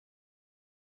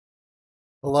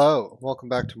Hello, welcome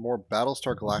back to more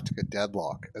Battlestar Galactica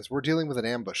Deadlock, as we're dealing with an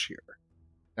ambush here.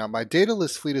 Now, my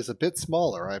Daedalus fleet is a bit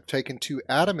smaller. I've taken two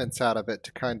Adamants out of it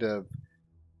to kind of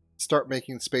start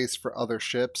making space for other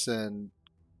ships and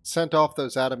sent off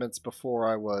those Adamants before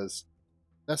I was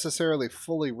necessarily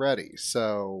fully ready,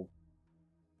 so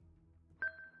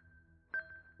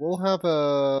we'll have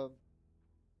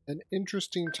an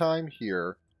interesting time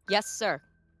here Yes, sir.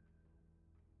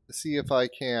 to see if I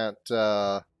can't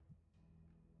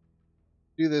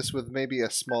do this with maybe a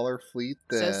smaller fleet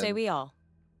than So say we all.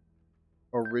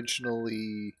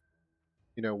 originally,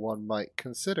 one might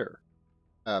consider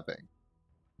having.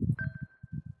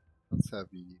 Let's have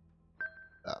you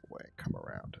that way come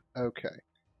around. Okay.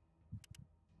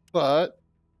 But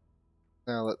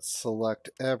now let's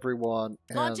select everyone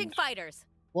and Launching fighters.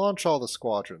 launch all the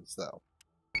squadrons, though.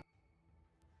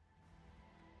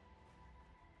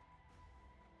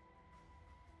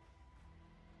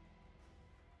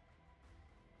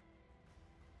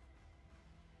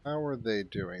 How are they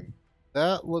doing?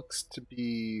 That looks to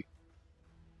be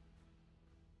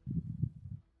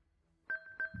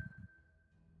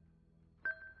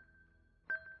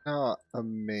not a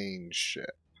main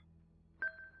ship.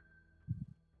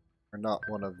 Or not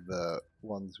one of the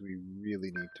ones we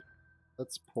really need to.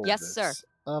 Let's pull Yes, this sir.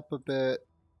 up a bit.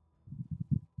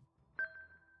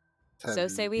 So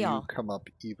say we you all. come up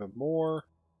even more.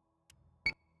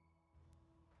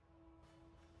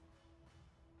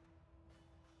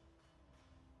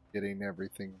 Getting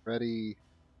everything ready.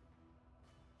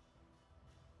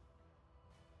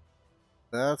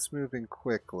 That's moving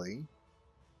quickly.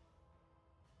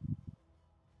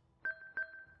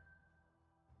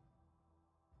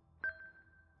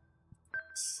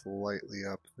 Slightly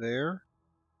up there.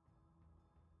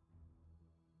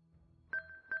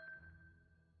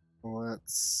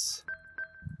 Let's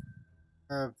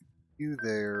have you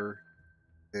there,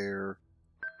 there.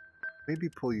 Maybe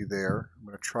pull you there. I'm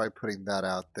going to try putting that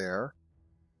out there.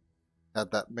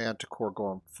 Had that Manticore go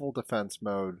on full defense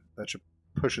mode. That should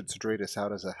push its Dreadus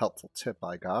out as a helpful tip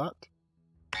I got.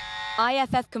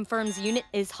 IFF confirms unit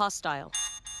is hostile.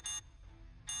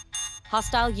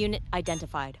 Hostile unit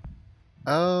identified.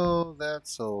 Oh,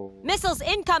 that's a... Missiles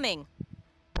incoming!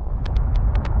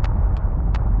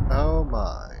 Oh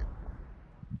my.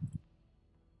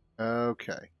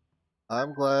 Okay.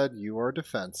 I'm glad you are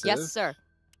defensive. Yes, sir.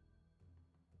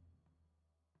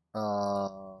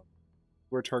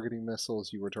 We're targeting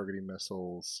missiles, you were targeting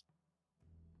missiles.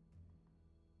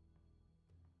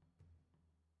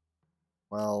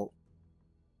 Well,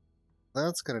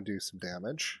 that's going to do some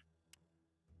damage.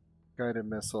 Guided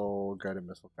missile, guided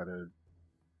missile, guided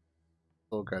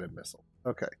missile, guided missile.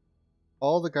 Okay.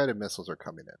 All the guided missiles are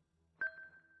coming in.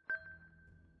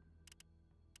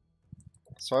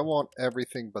 So I want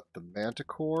everything but the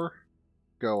Manticore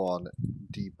go on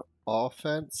deep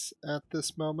offense at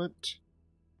this moment.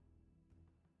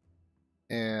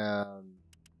 And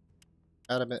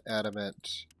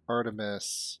Adamant,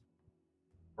 Artemis,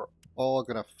 we're all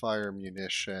going to fire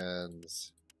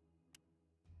munitions.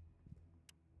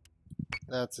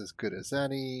 That's as good as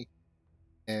any.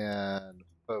 And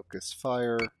focus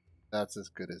fire, that's as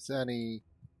good as any.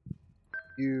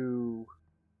 You're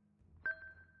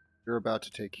about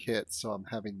to take hits, so I'm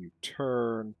having you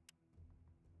turn.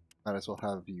 Might as well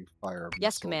have you fire a missile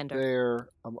Yes, Commander. there.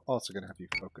 I'm also going to have you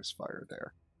focus fire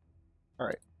there.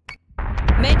 Alright.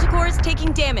 Manticore is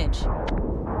taking damage.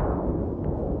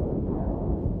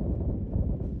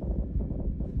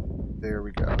 There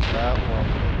we go. That one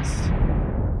was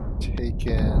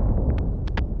taken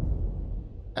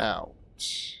out.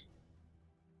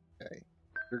 Okay.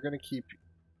 You're going to keep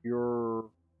your...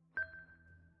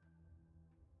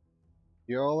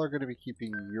 Y'all are going to be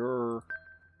keeping your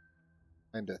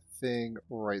kind of thing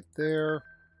right there.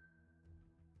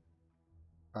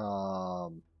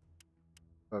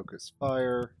 Focus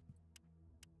fire.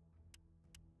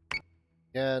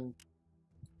 Again.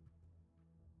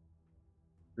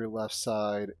 Your left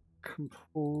side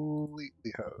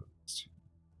completely hosed.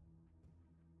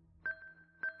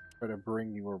 Try to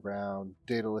bring you around.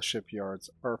 Daedalus shipyards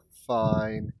are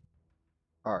fine.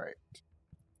 Alright.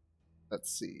 Let's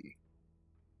see.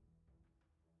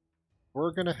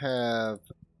 We're gonna have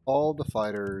all the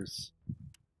fighters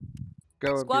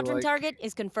go and Squadron be like, target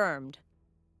is confirmed.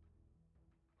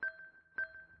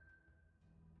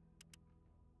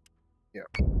 Yep.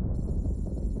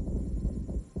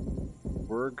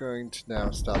 We're going to now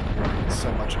stop worrying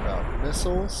so much about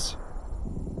missiles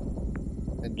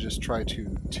and just try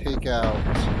to take out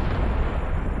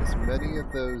as many of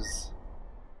those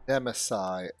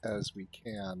Nemesis as we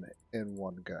can in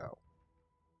one go.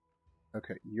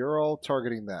 Okay, you're all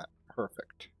targeting that.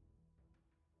 Perfect.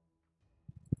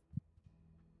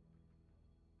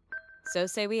 So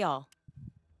say we all.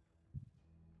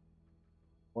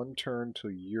 One turn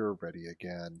till you're ready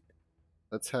again.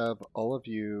 Let's have all of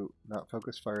you not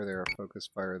focus fire there, focus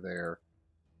fire there.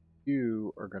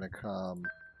 You are going to come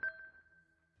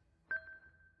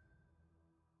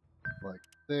like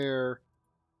there,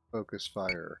 focus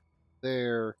fire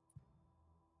there.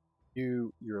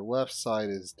 Your left side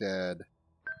is dead.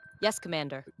 Yes,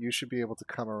 Commander. But you should be able to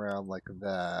come around like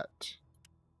that.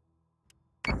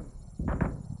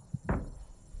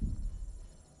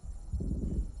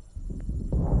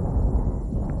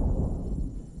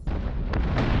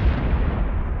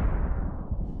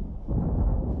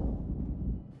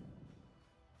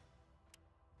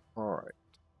 Alright.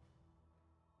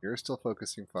 You're still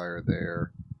focusing fire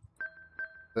there.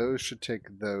 Those should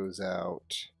take those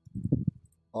out.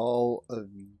 All of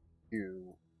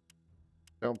you,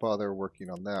 don't bother working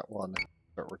on that one.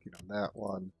 Start working on that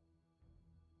one.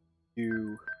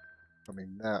 You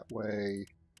coming that way.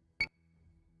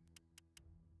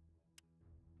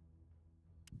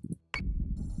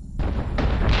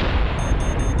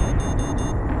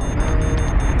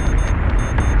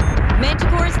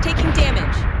 Manticore is taking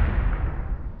damage.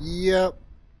 Yep.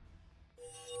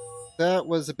 That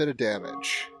was a bit of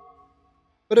damage.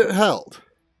 But it held.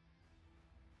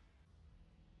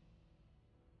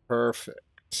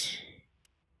 Perfect.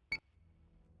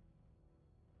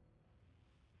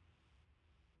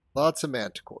 Lots of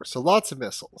Manticore, so lots of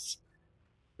missiles.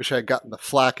 Wish I had gotten the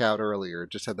flak out earlier,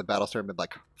 just had the Battlestar been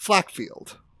like, flak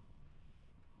field.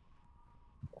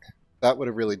 That would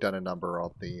have really done a number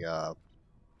on the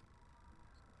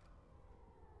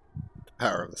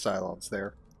power of the Cylons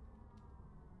there.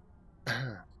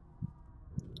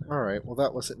 Alright, well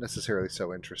that wasn't necessarily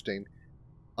so interesting.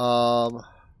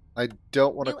 I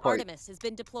don't want to New quite Artemis has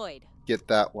been deployed. get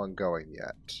that one going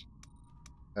yet.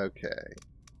 Okay.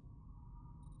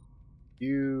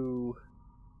 The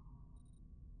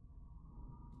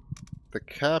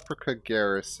Caprica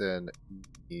garrison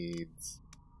needs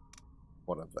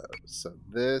one of those. So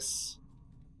this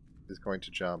is going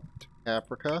to jump to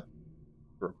Caprica,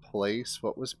 replace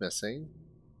what was missing.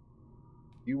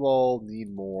 You all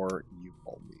need more, you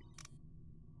all need.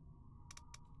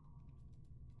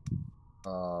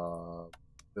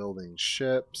 Building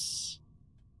ships.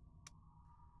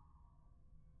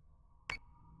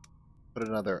 Put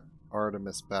another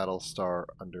Artemis Battlestar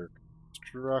under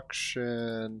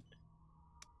construction.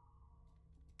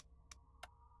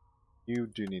 You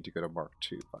do need to go to Mark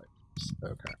II fighters.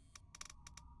 Okay.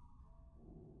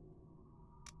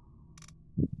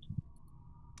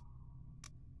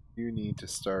 You need to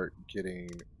start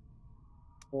getting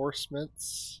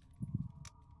reinforcements.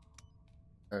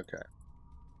 Okay.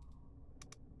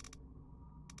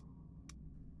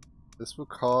 This will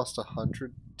cost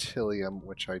 100 Tillium,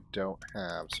 which I don't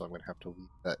have, so I'm going to have to leave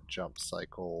that jump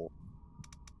cycle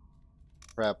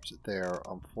prepped there.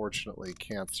 Unfortunately,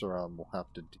 Canceron will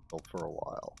have to deal for a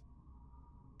while.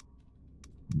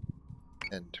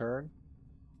 End turn.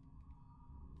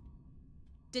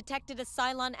 Detected a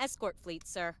Cylon escort fleet,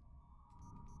 sir.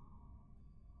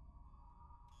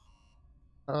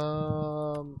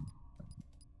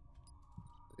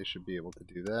 They should be able to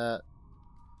do that.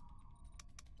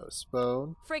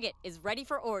 Postpone. Frigate is ready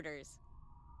for orders.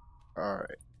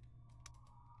 Alright.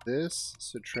 This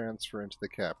should transfer into the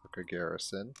Caprica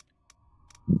garrison.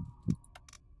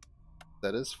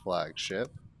 That is flagship.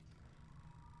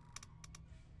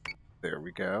 There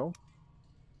we go.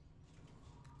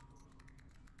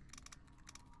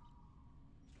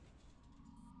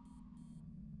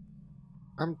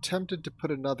 I'm tempted to put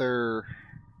another...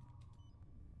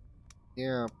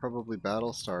 Yeah, probably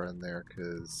Battlestar in there,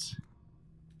 because...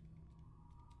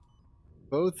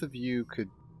 both of you could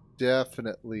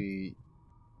definitely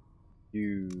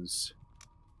use...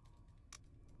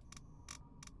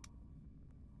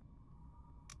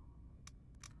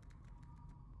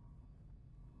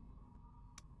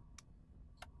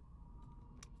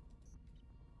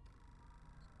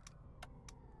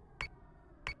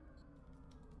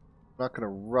 I'm not going to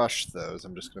rush those,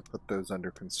 I'm just going to put those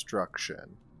under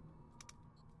construction.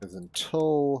 Because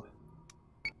until...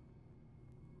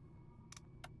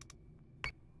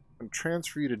 I'm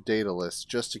transfer you to data list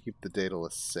just to keep the data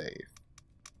list safe.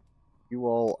 You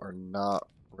all are not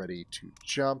ready to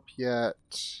jump yet.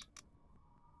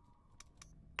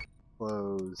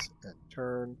 Close and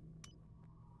turn.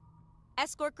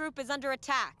 Escort group is under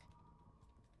attack.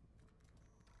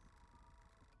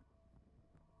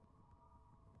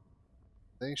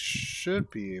 They should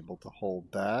be able to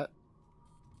hold that.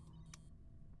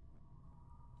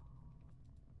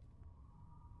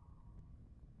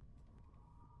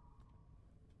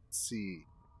 see.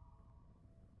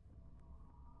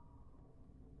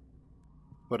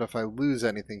 But if I lose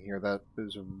anything here, that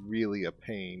is really a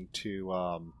pain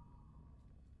to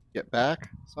get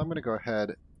back. So I'm going to go ahead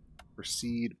and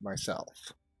proceed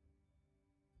myself.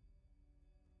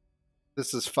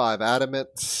 This is 5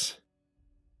 adamants.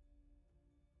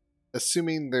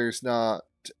 Assuming there's not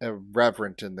a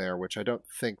reverend in there, which I don't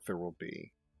think there will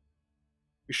be,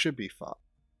 we should be fine.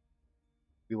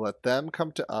 We let them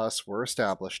come to us. We're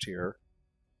established here.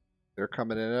 They're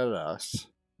coming in at us.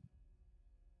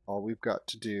 All we've got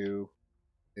to do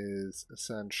is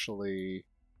essentially...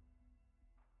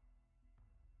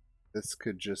 This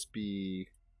could just be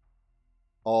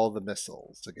all the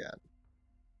missiles again.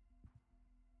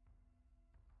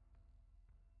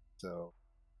 So,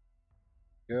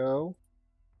 go.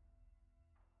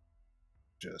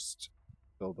 Just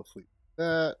build a fleet with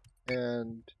that,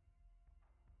 and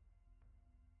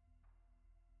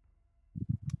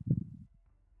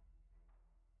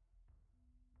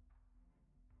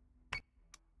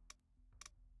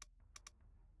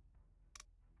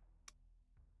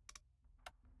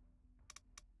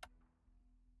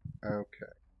okay.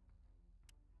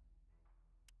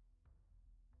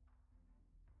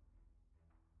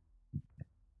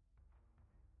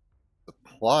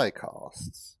 Supply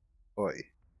costs. Boy.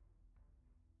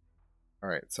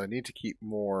 Alright, so I need to keep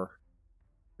more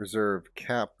reserve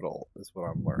capital, is what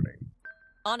I'm learning.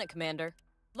 On it, Commander.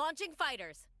 Launching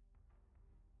fighters.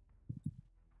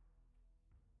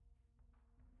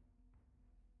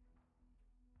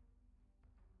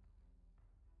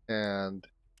 And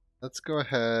let's go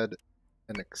ahead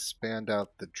and expand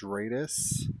out the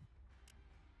Dratus.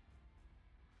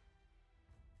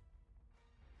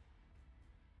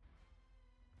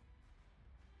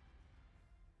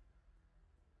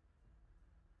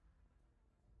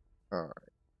 Alright.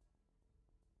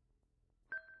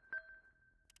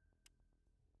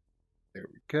 There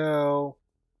we go.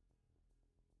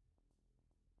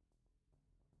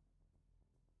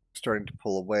 Starting to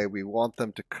pull away. We want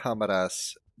them to come at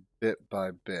us bit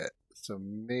by bit. So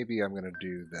maybe I'm going to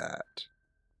do that.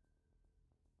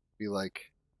 Be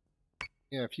like,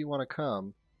 yeah, if you want to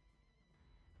come,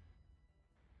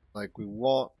 like we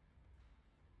want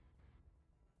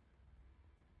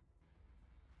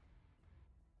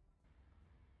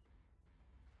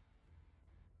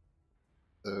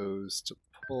those to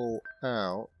pull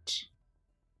out.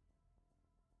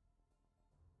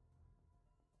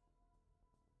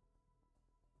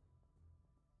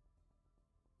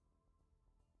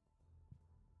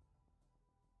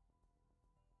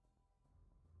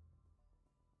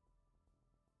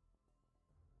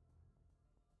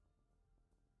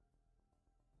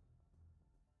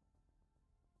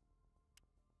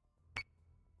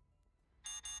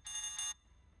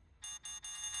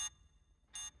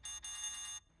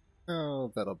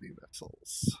 Oh, that'll be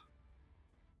missiles.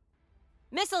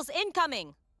 Missiles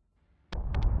incoming!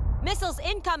 Missiles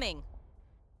incoming!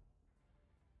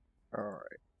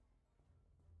 Alright.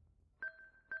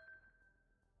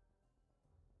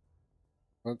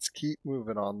 Let's keep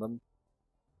moving on them.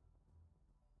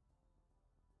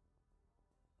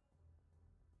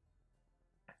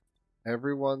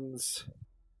 Everyone's...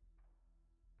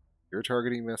 You're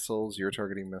targeting missiles, you're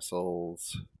targeting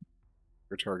missiles,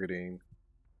 you're targeting...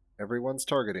 Everyone's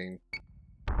targeting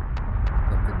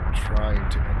something we're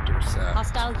trying to intercept.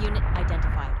 Hostile unit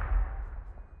identified.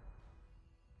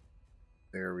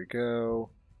 There we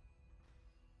go.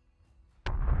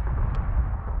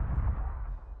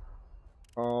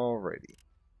 Alrighty.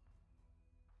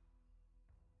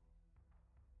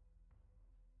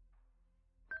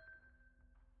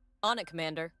 On it,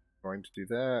 Commander. Going to do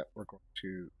that. We're going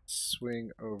to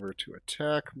swing over to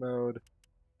attack mode.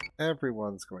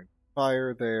 Everyone's going to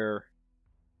fire there.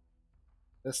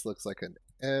 This looks like an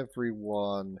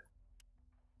everyone.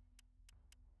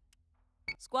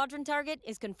 Squadron target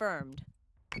is confirmed.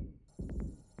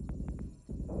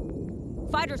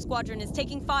 Fighter squadron is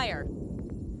taking fire.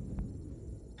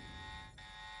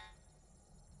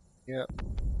 Yep.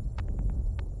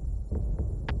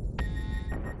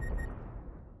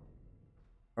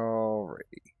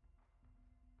 Alrighty.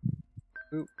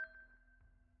 Oop.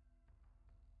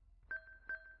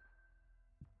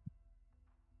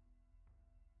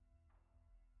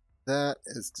 That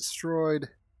is destroyed.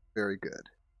 Very good.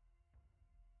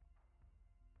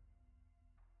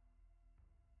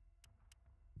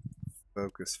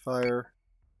 Focus fire.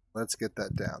 Let's get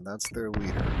that down. That's their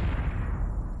leader.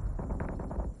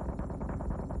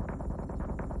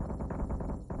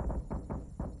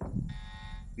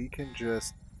 We can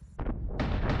just...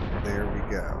 There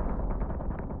we go.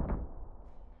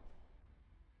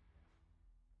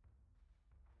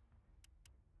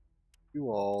 You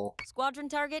all Squadron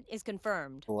target is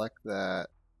confirmed. select that.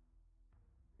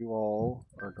 You all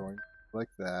are going to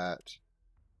select that.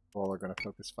 You all are going to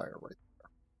focus fire right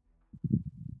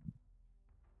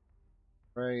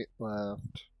there. Right,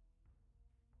 left.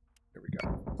 Here we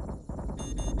go.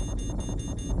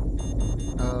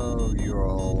 Oh, you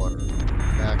all are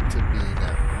back to being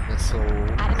at missile.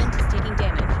 Adamant is taking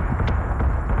damage.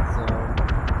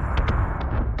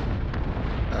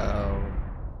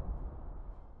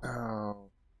 Oh.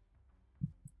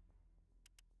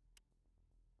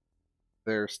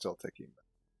 They're still taking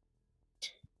that.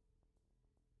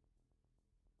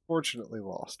 Fortunately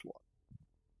lost one.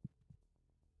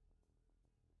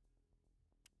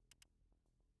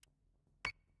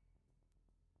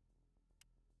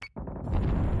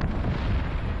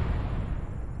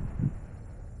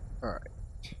 Alright.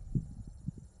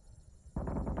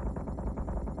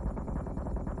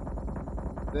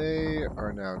 They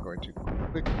are now going to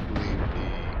quickly be...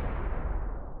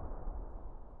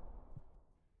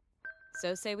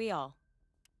 So say we all.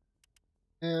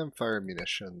 And fire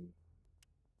munition.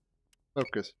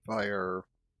 Focus fire.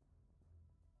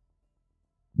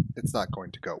 It's not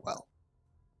going to go well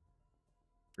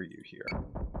for you here.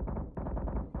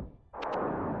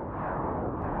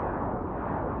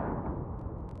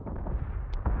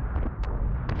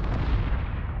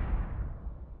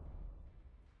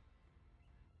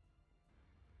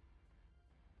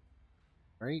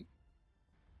 Right?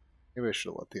 Maybe I should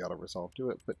have let the auto-resolve do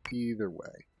it, but either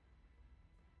way.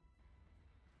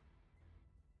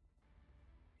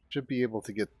 Should be able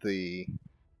to get the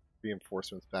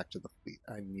reinforcements back to the fleet.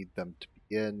 I need them to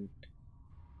be in.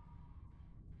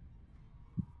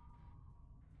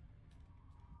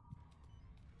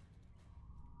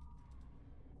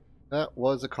 That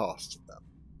was a cost to them.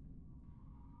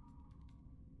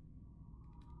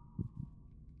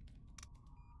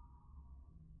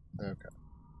 Okay.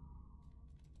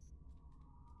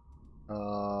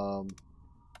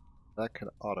 That can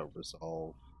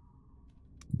auto-resolve.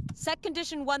 Set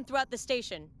condition 1 throughout the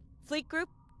station. Fleet group,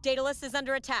 Daedalus is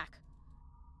under attack.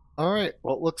 Alright,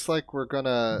 well it looks like we're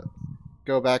gonna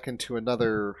go back into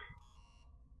another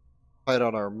fight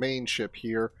on our main ship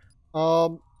here.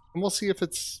 And we'll see if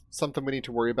it's something we need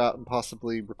to worry about and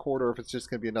possibly record, or if it's just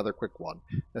going to be another quick one,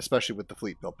 especially with the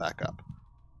fleet built back up.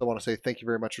 So I want to say thank you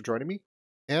very much for joining me,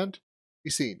 and be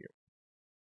seeing you.